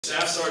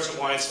Staff Sergeant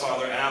Wyatt's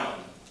father, Alan.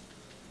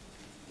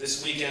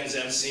 This weekend's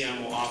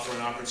MCM will offer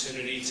an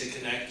opportunity to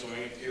connect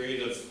during a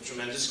period of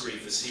tremendous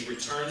grief as he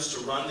returns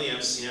to run the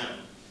MCM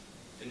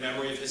in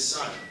memory of his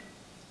son,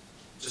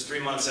 just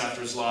 3 months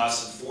after his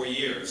loss and 4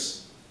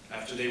 years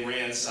after they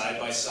ran side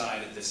by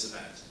side at this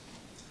event.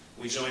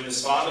 We join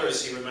his father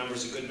as he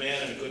remembers a good man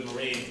and a good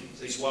Marine.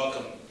 Please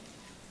welcome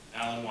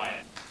Alan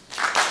Wyatt.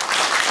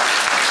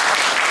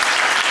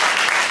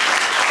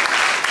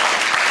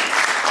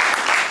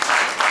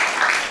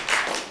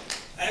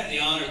 I have the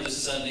honor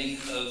this Sunday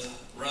of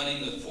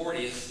running the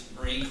 40th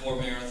Marine Corps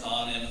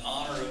Marathon in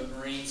honor of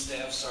Marine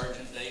Staff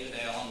Sergeant David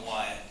Alan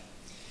Wyatt.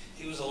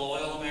 He was a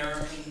loyal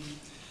American,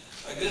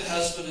 a good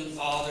husband and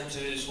father to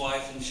his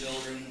wife and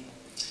children,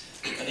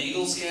 an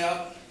Eagle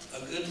Scout,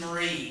 a good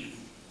Marine,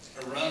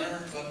 a runner,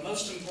 but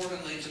most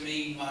importantly to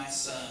me, my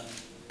son.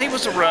 He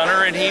was a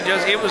runner, and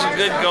it was a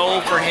good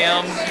goal for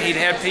him. He'd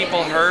had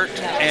people hurt,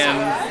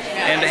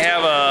 and to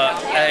have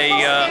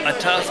a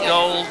tough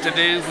goal to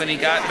do when he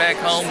got back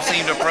home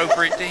seemed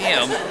appropriate to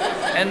him.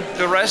 And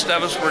the rest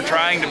of us were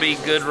trying to be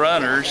good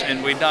runners,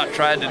 and we'd not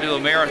tried to do a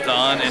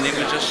marathon, and it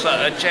was just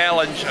a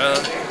challenge,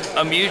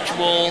 a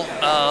mutual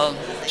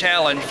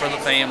challenge for the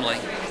family.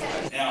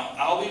 Now,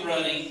 I'll be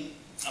running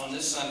on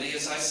this Sunday,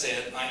 as I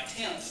said, my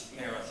 10th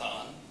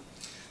marathon.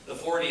 The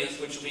 40th,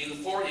 which will be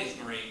the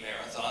 40th Marine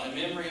Marathon, in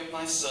memory of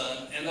my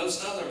son and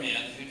those other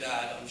men who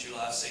died on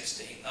July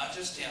 16th. Not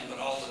just him, but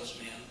all those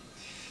men.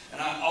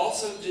 And I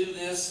also do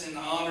this in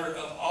honor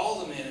of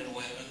all the men and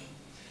women,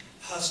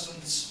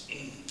 husbands,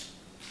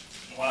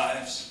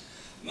 wives,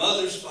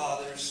 mothers,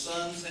 fathers,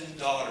 sons, and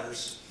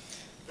daughters,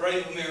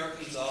 brave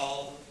Americans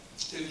all,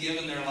 who've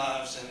given their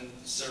lives in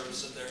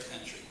service of their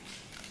country.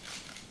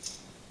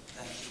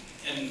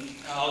 Thank you. And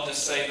I'll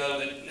just say, though,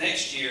 that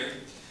next year,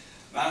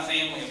 my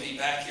family will be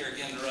back here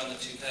again to run the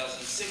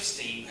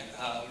 2016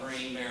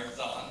 Marine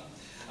Marathon.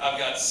 I've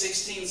got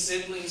 16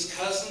 siblings,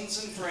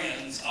 cousins, and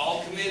friends,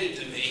 all committed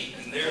to me,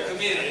 and they're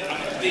committed.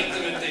 I'm going to beat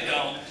them if they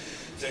don't,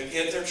 to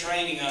get their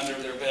training under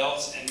their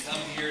belts and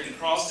come here and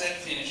cross that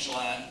finish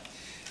line.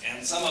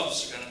 And some of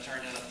us are going to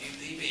turn in a few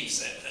PBs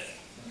that day.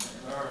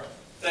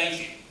 Thank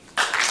you.